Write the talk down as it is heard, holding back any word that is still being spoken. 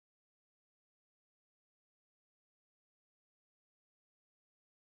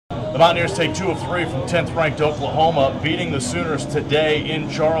The Mountaineers take 2 of 3 from 10th-ranked Oklahoma, beating the Sooners today in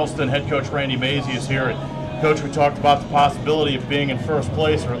Charleston. Head coach Randy Mazey is here. Coach, we talked about the possibility of being in first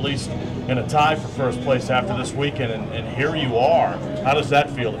place, or at least in a tie for first place after this weekend, and here you are. How does that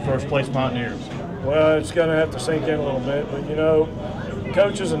feel, the first-place Mountaineers? Well, it's going to have to sink in a little bit, but you know,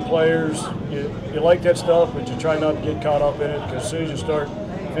 coaches and players, you like that stuff, but you try not to get caught up in it, because as soon as you start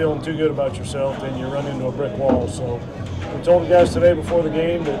feeling too good about yourself, then you run into a brick wall. So we told the guys today before the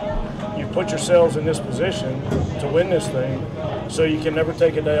game that you put yourselves in this position to win this thing, so you can never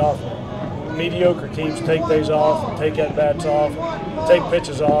take a day off. Mediocre teams take days off, take at-bats off, take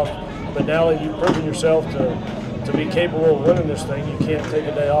pitches off, but now that you've proven yourself to be capable of winning this thing, you can't take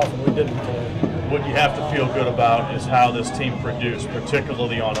a day off, and we didn't today. What you have to feel good about is how this team produced,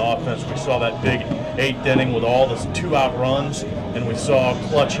 particularly on offense. We saw that big 8th inning with all the 2-out runs, and we saw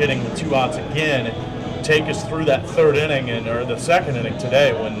clutch hitting with 2 outs again. Take us through that 3rd inning or the 2nd inning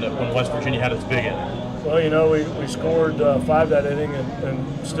today when West Virginia had its big inning. Well, you know, we scored 5 that inning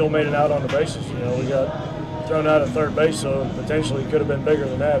and still made it out on the bases. You know, we got thrown out at third base, so potentially could have been bigger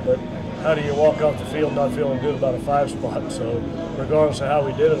than that. But how do you walk off the field not feeling good about a 5 spot? So regardless of how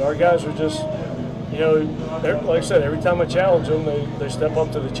we did it, our guys are just, you know, like I said, every time I challenge them, they step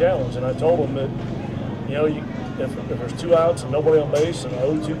up to the challenge. And I told them that, you know, if there's 2 outs and nobody on base and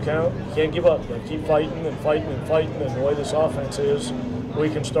an 0-2 count, you can't give up. They keep fighting and fighting and fighting. And the way this offense is, we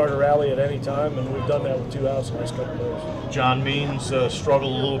can start a rally at any time, and we've done that with 2 outs in the last couple of days. John Means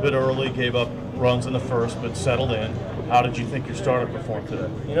struggled a little bit early, gave up runs in the first, but settled in. How did you think your starter performed today?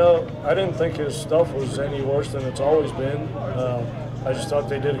 You know, I didn't think his stuff was any worse than it's always been. I just thought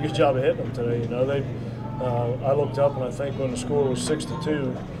they did a good job of hitting them today. You know, I looked up, and I think when the score was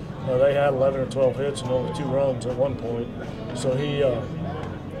 6-2, they had 11 or 12 hits and only 2 runs at one point. So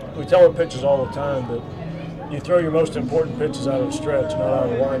we tell our pitchers all the time that you throw your most important pitches out of the stretch, not out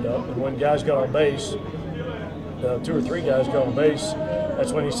of the windup. And when guys got on base, 2 or 3 guys got on base,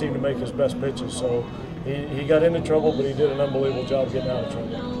 that's when he seemed to make his best pitches. So he got into trouble, but he did an unbelievable job getting out of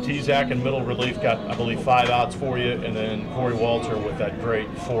trouble. T-Zach in middle relief got, I believe, 5 outs for you, and then Corey Walter with that great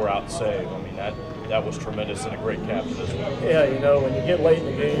 4-out save. I mean, that was tremendous and a great cap for this one. Yeah, you know, when you get late in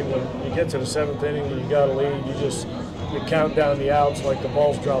the game, when you get to the 7th inning and you got a lead, you count down the outs like the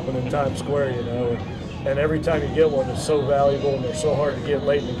ball's dropping in Times Square, you know. And every time you get one, it's so valuable, and they're so hard to get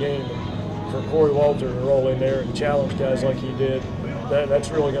late in the game. And for Corey Walter to roll in there and challenge guys like he did,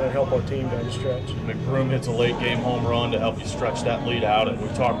 that's really going to help our team down the stretch. McBroom hits a late-game home run to help you stretch that lead out, and we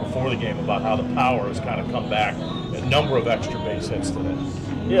talked before the game about how the power has kind of come back. A number of extra base hits today.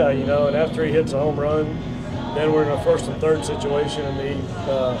 Yeah, you know, and after he hits a home run, then we're in a 1st and 3rd situation, and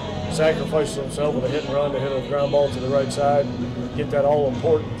he sacrifices himself with a hit and run to hit a ground ball to the right side and get that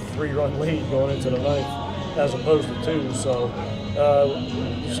all-important 3-run lead going into the 9th as opposed to 2. So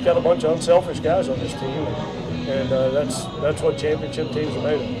just got a bunch of unselfish guys on this team, and that's what championship teams are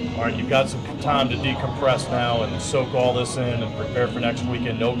made of. All right, you've got some time to decompress now and soak all this in and prepare for next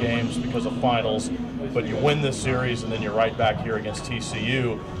weekend. No games because of finals, but you win this series and then you're right back here against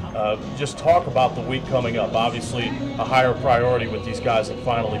TCU. Just talk about the week coming up. Obviously, a higher priority with these guys in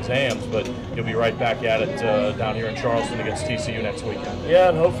final exams, but you'll be right back at it down here in Charleston against TCU next weekend. Yeah,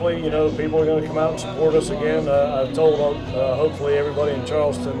 and hopefully, you know, people are going to come out and support us again. I've told hopefully everybody in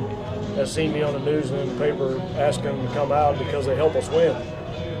Charleston has seen me on the news and in the paper asking them to come out because they help us win.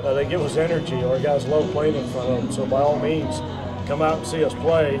 They give us energy. Our guys love playing in front of them, so by all means, come out and see us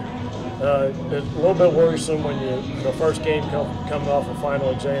play. It's a little bit worrisome when the first game coming off of final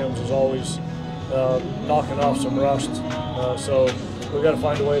exams is always knocking off some rust. So we've got to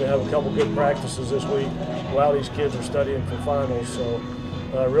find a way to have a couple good practices this week while these kids are studying for finals. So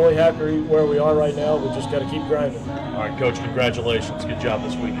really happy where we are right now. We just got to keep grinding. All right, Coach, congratulations. Good job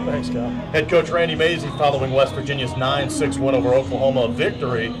this week. Thanks, Kyle. Head coach Randy Mazey following West Virginia's 9-6 win over Oklahoma, a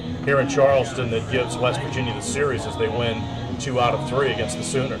victory here in Charleston that gives West Virginia the series as they win 2 out of 3 against the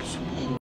Sooners.